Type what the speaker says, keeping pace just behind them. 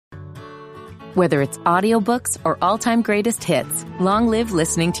Whether it's audiobooks or all-time greatest hits, long live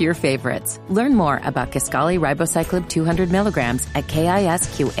listening to your favorites. Learn more about Kisqali Ribociclib 200 milligrams at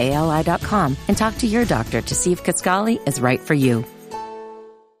KISQALI.com and talk to your doctor to see if Kisqali is right for you.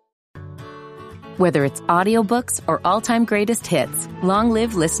 Whether it's audiobooks or all-time greatest hits, long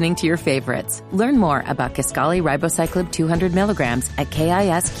live listening to your favorites. Learn more about Kisqali Ribociclib 200 milligrams at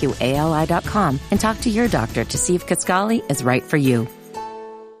KISQALI.com and talk to your doctor to see if Kisqali is right for you.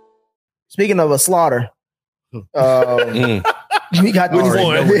 Speaking of a slaughter, we got these. We got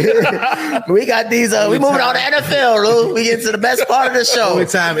these. We moving on to NFL, Lou. We get to the best part of the show. Only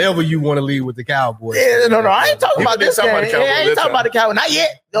time ever you want to lead with the Cowboys. Yeah, no, I ain't talking about this game. I ain't talking about the Cowboys. Not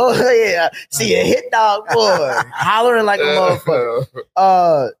yet. Oh yeah, see a hit dog boy hollering like a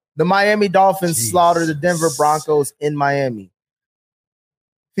motherfucker. The Miami Dolphins slaughtered the Denver Broncos in Miami.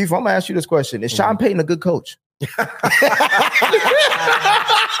 FIFA, I'm gonna ask you this question: is Sean Payton a good coach?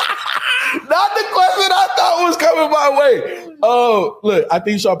 Not the question I thought was coming my way. Oh, look, I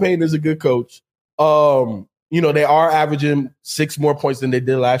think Sean Payton is a good coach. They are averaging 6 more points than they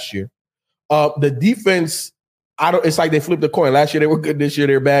did last year. The defense, it's like they flipped the coin. Last year they were good, this year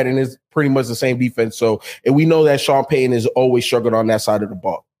they're bad, and it's pretty much the same defense. So, and we know that Sean Payton is always struggling on that side of the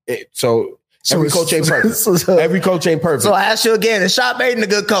ball. Every coach ain't perfect. Every coach ain't perfect. So I ask you again, is Sean Payton a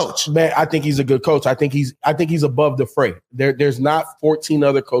good coach? Man, I think he's a good coach. I think he's above the fray. There's not 14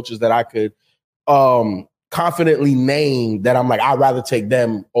 other coaches that I could confidently name that I'm like, I'd rather take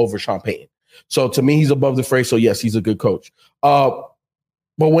them over Sean Payton. So to me, he's above the fray. So yes, he's a good coach. But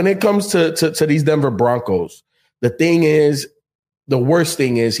when it comes to these Denver Broncos, the worst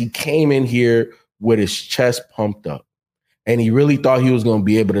thing is he came in here with his chest pumped up. And he really thought he was going to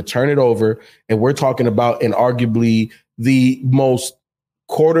be able to turn it over. And we're talking about arguably the most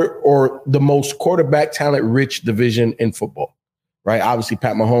quarterback talent rich division in football, right? Obviously,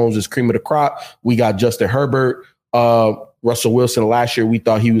 Pat Mahomes is cream of the crop. We got Justin Herbert, Russell Wilson. Last year, we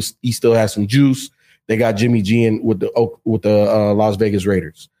thought he still has some juice. They got Jimmy G in with the Las Vegas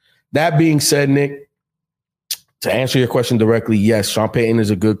Raiders. That being said, Nick, to answer your question directly, yes, Sean Payton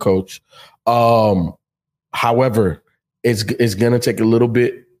is a good coach. However, it's going to take a little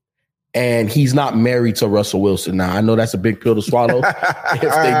bit, and he's not married to Russell Wilson. Now, I know that's a big pill to swallow if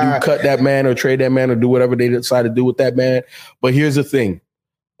they do cut that man or trade that man or do whatever they decide to do with that man. But here's the thing.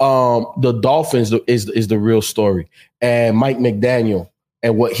 The Dolphins is the real story. And Mike McDaniel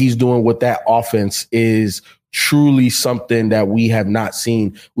and what he's doing with that offense is truly something that we have not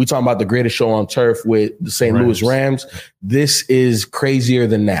seen. We talking about the greatest show on turf with the St. Louis Rams. This is crazier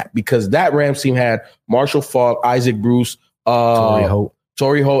than that because that Rams team had Marshall Faulk, Isaac Bruce, Torrey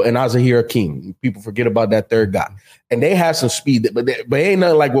Holt, and Azahir Akeem. People forget about that third guy. And they have some speed, but ain't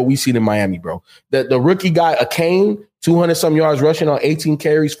nothing like what we seen in Miami, bro. The rookie guy, Akeem, 200-some yards rushing on 18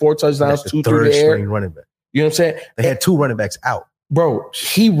 carries, 4 touchdowns, 2 through the air. Running back. You know what I'm saying? They had 2 running backs out. Bro,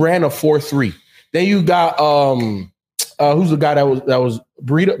 he ran a 4.3. Then you got who's the guy that was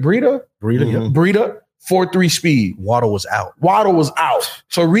Breida? Mm-hmm. Breida, 4.3 speed. Waddle was out.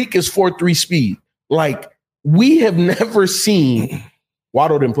 Tariq is 4.3 speed. Like, we have never seen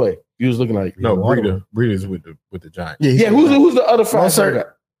Waddle didn't play. He was looking like Breida is with the Giants. Yeah, who's the other fast guy?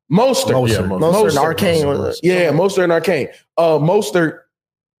 Mostert. Mostert and Arcane. Mostert and Arcane. Mostert,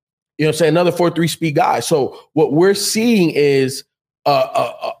 you know what I'm saying, another 4.3 speed guy. So what we're seeing is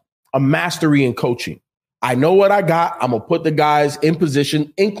a mastery in coaching. I know what I got. I'm going to put the guys in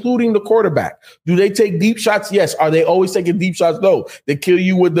position, including the quarterback. Do they take deep shots? Yes. Are they always taking deep shots? No. They kill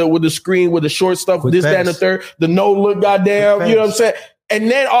you with the screen, with the short stuff, that, and the third, the no look, goddamn, you know what I'm saying?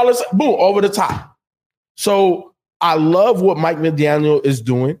 And then all of a sudden, boom, over the top. So I love what Mike McDaniel is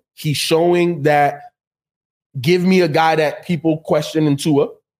doing. He's showing that give me a guy that people question in Tua,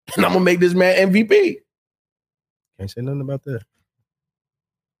 and I'm going to make this man MVP. Can't say nothing about that.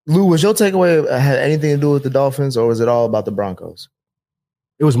 Lou, was your takeaway had anything to do with the Dolphins, or was it all about the Broncos?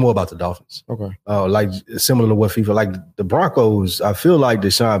 It was more about the Dolphins. Okay. Like similar to what FIFA, like the Broncos, I feel like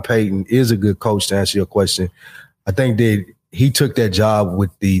Sean Payton is a good coach, to answer your question. I think that he took that job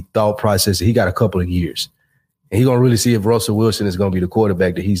with the thought process that he got a couple of years. And he's going to really see if Russell Wilson is going to be the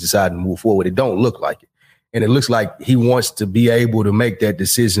quarterback that he's decided to move forward. It don't look like it. And it looks like he wants to be able to make that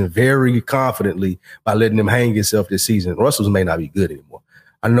decision very confidently by letting him hang himself this season. Russell may not be good anymore.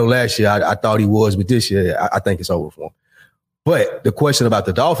 I know last year I thought he was, but this year I think it's over for him. But the question about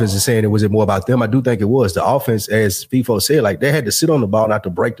the Dolphins is saying, was it more about them? I do think it was. The offense, as FIFO said, like they had to sit on the ball not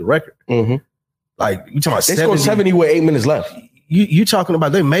to break the record. Mm-hmm. Like you talking about they scored 70 with 8 minutes left. you talking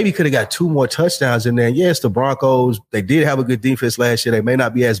about they maybe could have got 2 more touchdowns in there. And yes, the Broncos, they did have a good defense last year. They may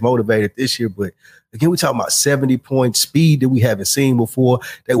not be as motivated this year, but again, we're talking about 70-point speed that we haven't seen before.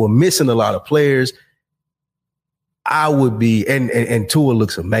 They were missing a lot of players. I would be, and Tua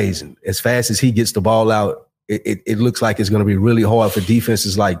looks amazing. As fast as he gets the ball out, it looks like it's going to be really hard for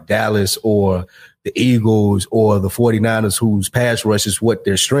defenses like Dallas or the Eagles or the 49ers, whose pass rush is what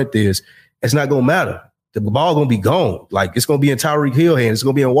their strength is. It's not going to matter. The ball going to be gone. Like, it's going to be in Tyreek Hill hand. It's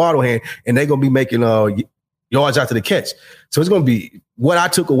going to be in Waddle hand, and they're going to be making yards after the catch. So it's going to be, what I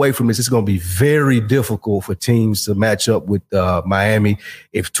took away from this, it's going to be very difficult for teams to match up with Miami.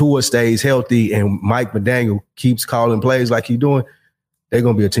 If Tua stays healthy and Mike McDaniel keeps calling plays like he's doing, they're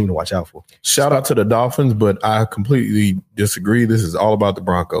going to be a team to watch out for. Shout out to the Dolphins, but I completely disagree. This is all about the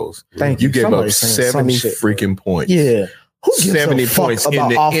Broncos. Thank you. You gave up 70 freaking points. Yeah. Who gives 70 points in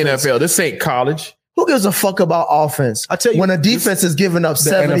the offense? NFL? This ain't college. Who gives a fuck about offense? I tell you, when a defense is giving up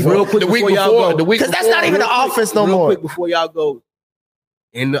 70, real quick, the week before, because that's not even the offense no more. Real quick before y'all go,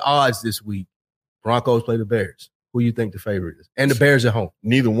 in the odds this week, Broncos play the Bears. Who you think the favorite is? And the Bears at home.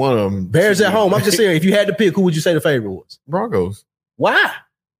 Neither one of them. Bears at home. I'm just saying, if you had to pick, who would you say the favorite was? Broncos. Why?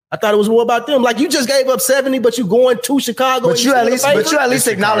 I thought it was more about them. Like, you just gave up 70, but you going to Chicago. But you at least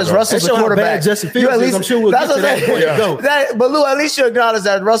acknowledge Russell's a quarterback. Justin Fields, I'm sure we'll get to that point. Yeah. But Lou, at least you acknowledge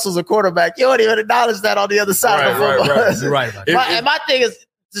that Russell's a quarterback. You don't even acknowledge that on the other side of the football. You're right. And my thing is,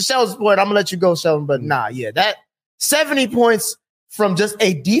 to Sheldon's point, I'm gonna let you go, Sheldon. But that 70 points from just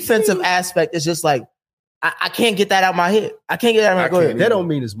a defensive aspect is just like, I can't get that out of my head. I can't get that out of my head. That don't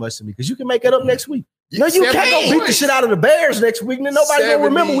mean as much to me because you can make it up next week. No, you can't. Beat the shit out of the Bears next week, and nobody gonna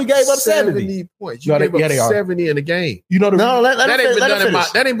remember we gave up 70 points. You gave up 70 in a game. You know,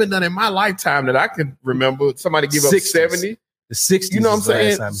 that ain't been done in my lifetime that I can remember. Somebody give up 70. The 60s. You know what I'm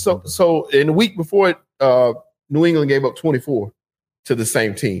saying? So in the week before, New England gave up 24 to the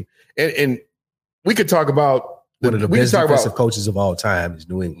same team, and we could talk about one of the best defensive coaches of all time is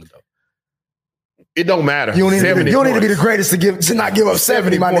New England, though. It don't matter. You don't need to be the greatest to not give up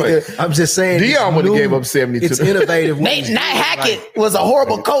 70, my nigga. I'm just saying. Dion would have gave up 70. It's innovative. Nat Hackett was a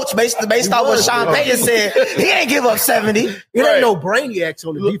horrible coach based off what Sean Payton said. He ain't give up 70. It ain't no brainiacs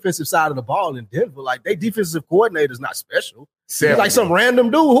on the defensive side of the ball in Denver. Like, they defensive coordinator's not special. He's like some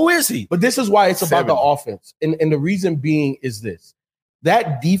random dude. Who is he? But this is why it's about the offense. And the reason being is this.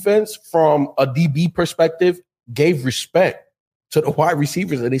 That defense, from a DB perspective, gave respect to the wide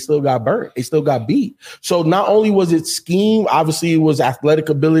receivers, and they still got burnt. They still got beat. So not only was it scheme, obviously it was athletic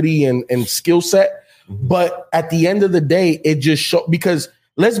ability and skill set, but at the end of the day, it just showed, because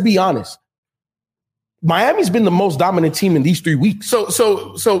let's be honest, Miami's been the most dominant team in these 3 weeks.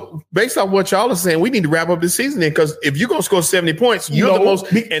 So based on what y'all are saying, we need to wrap up this season then, because if you're going to score 70 points, you're the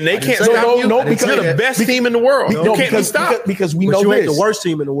most, and they can't stop you. No, because you're the best team in the world. You can't be stopped. Because we know you ain't the worst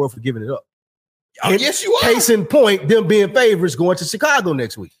team in the world for giving it up. Yes, you are. Case in point, them being favorites going to Chicago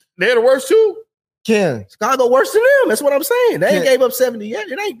next week. They're the worst too. Chicago worse than them. That's what I'm saying. They ain't gave up 70 yet.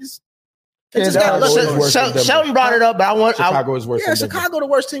 It ain't just. Sheldon brought it up, but I want Chicago is worse. Yeah, Chicago the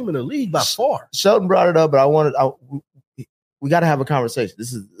worst team in the league by far. Sheldon brought it up, but we got to have a conversation.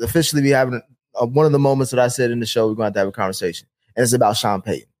 This is officially we having one of the moments that I said in the show. We're going to have a conversation, and it's about Sean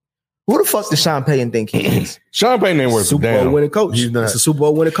Payton. Who the fuck does Sean Payton think he is? Sean Payton ain't worth Super Bowl winning coach. He's a Super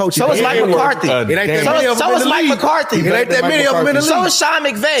Bowl winning coach. So is Mike McCarthy. It ain't that many of them in the league. McCarthy. It ain't that many of them in the league. So is Sean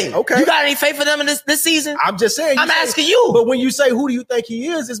McVay. Okay. You got any faith for them in this season? I'm just saying. I'm asking you. But when you say who do you think he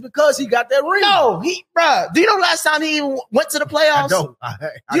is, it's because he got that ring. No, bruh. Do you know last time he even went to the playoffs? I don't.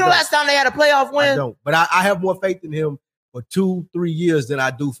 Do you know last time they had a playoff win? I don't. But I have more faith in him for 2-3 years than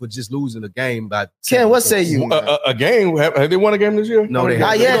I do for just losing a game by. Ken, what say you? A game? Have they won a game this year? No, they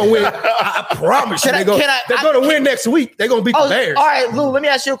haven't. They're gonna win. I promise you. They're going to win next week. They're going to beat the Bears. All right, Lou. Let me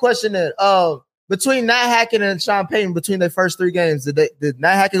ask you a question then. Between Nat Hackett and Sean Payton, between their first 3 games, did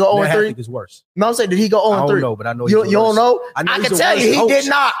Nat Hackett go 0-3? Nat Hackett is worse. No, I'm saying, did he go 0-3? I don't know, but I know you don't know. I can tell you, he did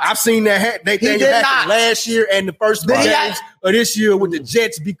not. I've seen that. They did not last year and the first games of this year with the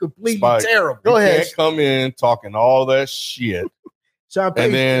Jets be completely terrible. Go ahead. Can't come in talking all that shit and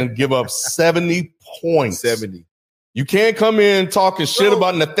then give up 70 points. 70. You can't come in talking shit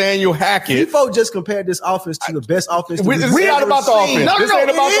about Nathaniel Hackett. FIFO just compared this offense to the best offense. We're not about the offense. No, this ain't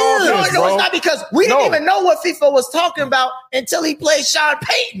about the offense, no, it's not, because we didn't even know what FIFA was talking about until he played Sean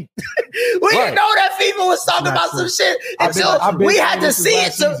Payton. We didn't know that FIFA was talking about some shit until we had to see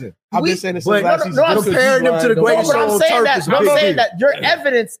it. I've been saying this since last season. I'm comparing them to the greatest show on turf. I'm saying that your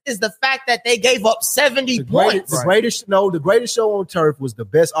evidence is the fact that they gave up 70 points. The greatest show on turf was the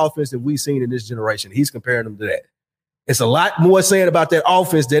best offense that we've seen in this generation. He's comparing them to that. It's a lot more saying about that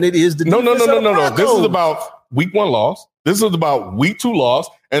offense than it is the defense. No. This is about week 1 loss. This is about week 2 loss,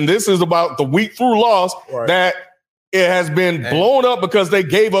 and this is about the week 3 loss that it has been blown up because they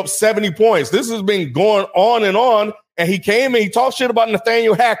gave up 70 points. This has been going on, and he came and he talked shit about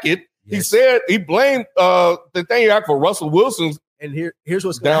Nathaniel Hackett. Yes. He said he blamed Nathaniel Hackett for Russell Wilson's. And here's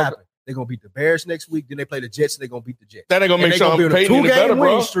what's going to happen. They're going to beat the Bears next week. Then they play the Jets, and they're going to beat the Jets. That ain't going to make Sean Payton any better,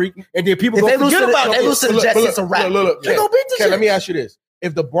 bro. Streak, and then people going to forget about it. They lose to the Jets, it's a wrap. They're going to beat the Jets. Let me ask you this.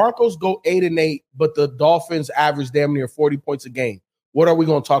 If the Broncos go 8-8, but the Dolphins average damn near 40 points a game, what are we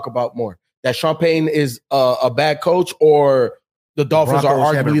going to talk about more? That Sean Payton is a bad coach, or the Dolphins are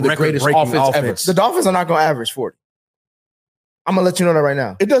arguably the greatest offense ever? The Dolphins are not going to average 40. I'm going to let you know that right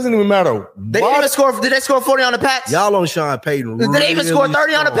now. It doesn't even matter. Did they score 40 on the Pats? Y'all on Sean Payton. Did they even score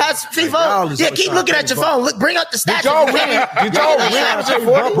 30 on the Pats, FIFA? Yeah, keep looking at your phone. Look, bring up the stats. Did y'all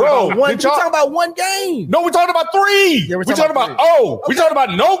really? Bro, we're talking about one game. No, we're talking about 3. Yeah, we're talking about we're talking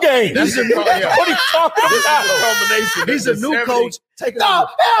about no game. What are you talking about? He's a new coach. Don't do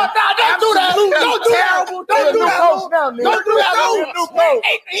that. Don't do that. Don't do that. Don't do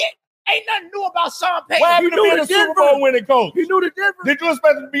that. Ain't nothing new about Sean Payton. What happened to being a Super Bowl winning coach? He knew the difference. Did you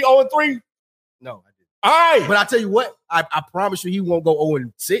expect him to be 0-3? No, I didn't. All right. But I tell you what, I promise you he won't go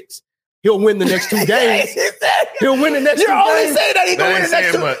 0-6. He'll win the next 2 games. He'll win the next 2 games. You're only saying that he's going to win the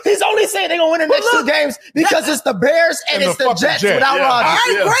next 2. He's only saying they're going to win the next 2 games because it's the Bears and it's the Jets without Rodgers.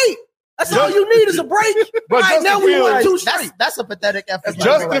 All right, great. That's all you need is a break. But right now we won 2 straight. That's a pathetic effort.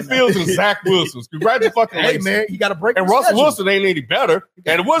 Justin Fields and Zach Wilson. Congratulations. Hey, man, you got to break. And Russell Wilson ain't any better.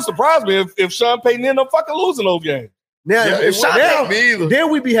 And it wouldn't surprise me if Sean Payton ended up fucking losing those games. Now, then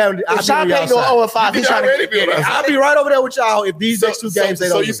we be having. If Sean Payton go 0-5, he's trying to get it. I'll be right over there with y'all if these next 2 games they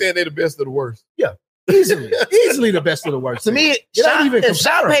don't. So you saying they're the best of the worst? Yeah, easily the best of the worst. To me, if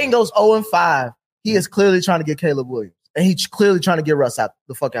Sean Payton goes 0-5, he is clearly trying to get Caleb Williams, and he's clearly trying to get Russ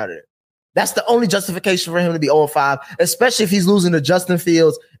the fuck out of there. That's the only justification for him to be 0-5, especially if he's losing to Justin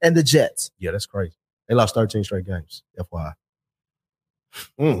Fields and the Jets. Yeah, that's crazy. They lost 13 straight games. FYI.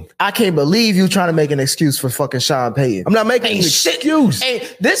 I can't believe you trying to make an excuse for fucking Sean Payton. I'm not making an excuse.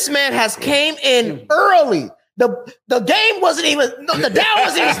 And this man has came in early. The game wasn't even, the down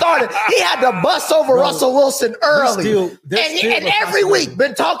wasn't even started. He had to bust over Russell Wilson early. And every week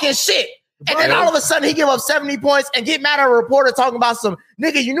been talking shit. And then all of a sudden he give up 70 points and get mad at a reporter talking about some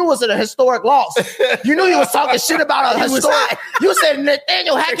nigga. You knew it was a historic loss. You knew he was talking shit about a historic. You said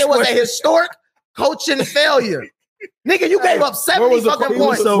Nathaniel Hackett was a historic coaching failure. Nigga, you gave up 70 fucking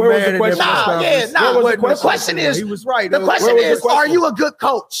points. The question is, he was right. The question is, are you a good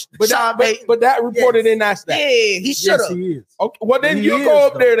coach? But that reporter didn't ask that. Yeah, he should have. He is. Okay, well, then you go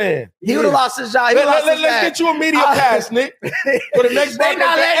up there then. He would have lost his job. Let's get you a media pass, Nick. For the next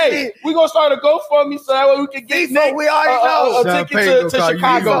day, we're going to start a GoFundMe so that way we can get Nick we already know. A ticket to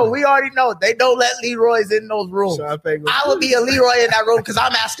Chicago. We already know. They don't let Leroy's in those rooms. I would be a Leroy in that room because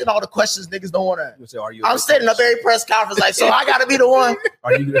I'm asking all the questions niggas don't want to. I'm sitting up every press conference like, so I got to be the one.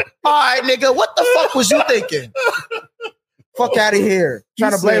 All right, nigga, what the fuck was you thinking? Fuck out of here.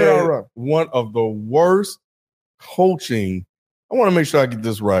 Trying to blame it on Russ. One of the worst coaching. I want to make sure I get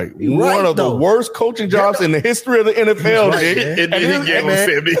this right. One of the worst coaching jobs in the history of the NFL. And then he gave him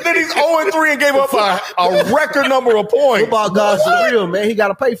 70. And then he's 0-3 and gave up a record number of points. Football God's real, man. He got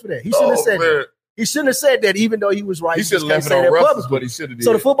to pay for that. He shouldn't have said that. He shouldn't have said that, even though he was right. He should have left it on Russ, but he should have did.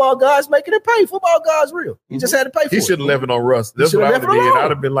 So the football God's making it pay. Football God's real. He just had to pay for it. He should have left it on Russ. That's what I would have did.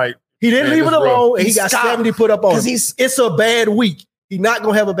 I'd have been like, he didn't leave it alone, and he got 70 put up on him. It's a bad week. He's not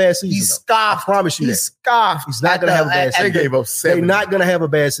going to have a bad season. He scoffed. I promise you that. He scoffed. He's not going to have a bad season. They gave up 70. They're not going to have a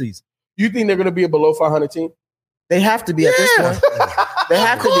bad season. You think they're going to be a below 500 team? They have to be at this point. They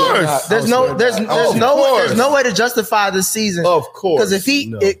have to be. There's no way to justify this season. Of course. Because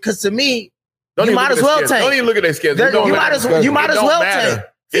because to me, you might as well tank. Don't even look at their schedule. You might as well tank.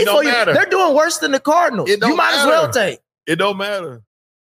 It don't matter. They're doing worse than the Cardinals. You might as well tank. It don't matter.